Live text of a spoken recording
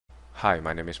Hi,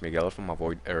 my name is Miguel from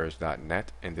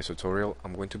AvoidErrors.net. In this tutorial,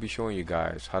 I'm going to be showing you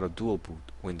guys how to dual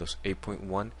boot Windows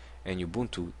 8.1 and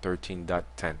Ubuntu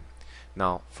 13.10.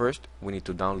 Now, first, we need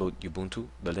to download Ubuntu.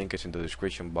 The link is in the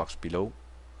description box below.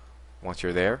 Once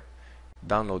you're there,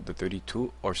 download the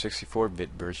 32 or 64-bit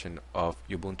version of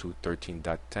Ubuntu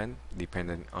 13.10,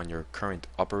 depending on your current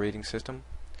operating system.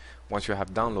 Once you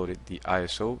have downloaded the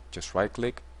ISO, just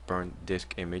right-click, burn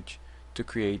disk image to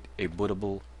create a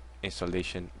bootable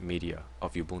installation media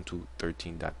of Ubuntu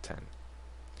 13.10.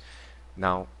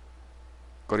 Now,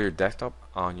 go to your desktop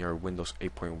on your Windows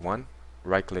 8.1,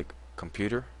 right-click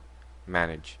Computer,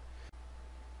 Manage.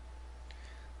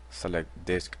 Select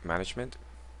Disk Management.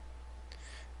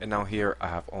 And now here I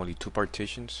have only 2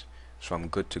 partitions, so I'm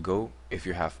good to go. If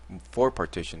you have 4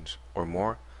 partitions or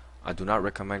more, I do not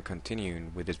recommend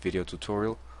continuing with this video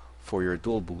tutorial, for your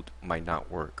dual boot might not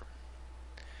work.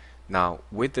 Now,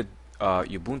 with the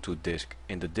Ubuntu disk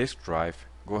in the disk drive,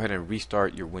 go ahead and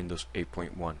restart your Windows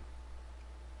 8.1.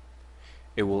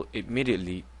 It will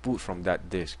immediately boot from that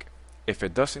disk. If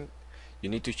it doesn't, you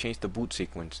need to change the boot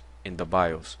sequence in the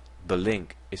BIOS. The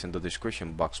link is in the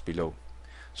description box below.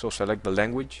 So select the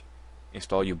language,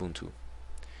 install Ubuntu.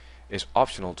 It's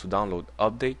optional to download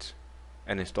updates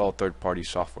and install third-party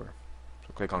software.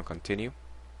 So click on Continue.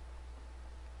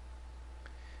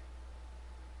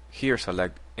 Here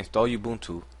select Install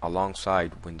Ubuntu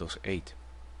alongside Windows 8.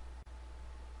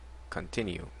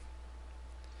 Continue.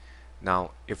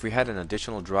 Now, if we had an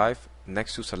additional drive,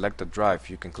 next to select the drive,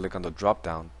 you can click on the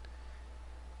drop-down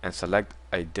and select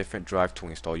a different drive to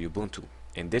install Ubuntu.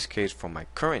 In this case, from my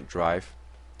current drive,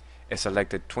 I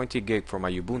selected 20 gig for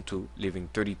my Ubuntu, leaving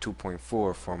 32.4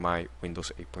 for my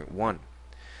Windows 8.1.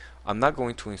 I'm not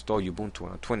going to install Ubuntu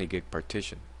on a 20 gig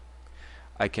partition.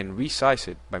 I can resize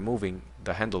it by moving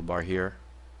the handlebar here,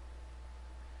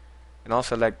 and I'll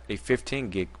select a 15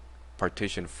 gig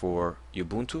partition for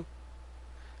Ubuntu,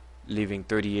 leaving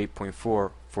 38.4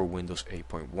 for Windows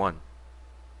 8.1.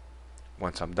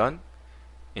 Once I'm done,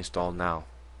 install now.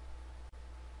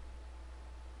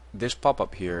 This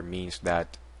pop-up here means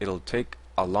that it'll take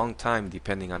a long time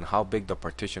depending on how big the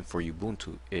partition for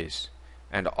Ubuntu is,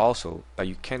 and also that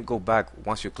you can't go back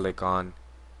once you click on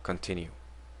Continue.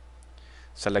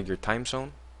 Select your time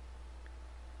zone,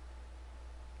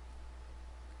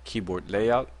 keyboard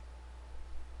layout,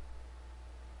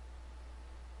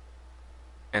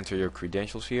 enter your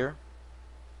credentials here,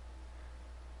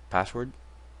 password,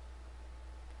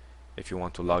 if you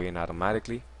want to log in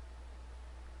automatically.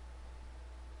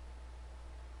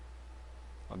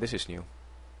 Oh, this is new.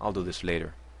 I'll do this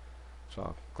later. So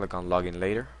I'll click on Login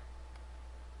Later,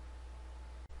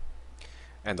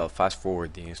 and I'll fast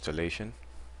forward the installation.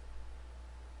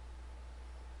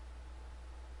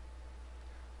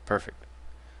 Perfect.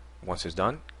 Once it's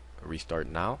done, restart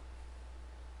now.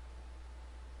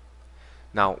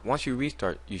 Now, once you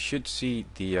restart, you should see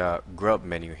the grub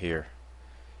menu here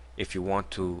if you want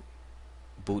to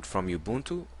boot from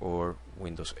Ubuntu or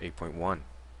Windows 8.1.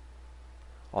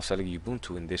 I'll select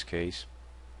Ubuntu in this case,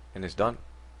 and it's done.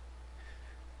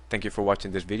 Thank you for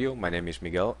watching this video. My name is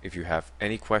Miguel. If you have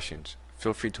any questions,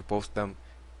 feel free to post them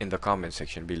in the comment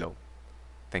section below.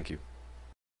 Thank you.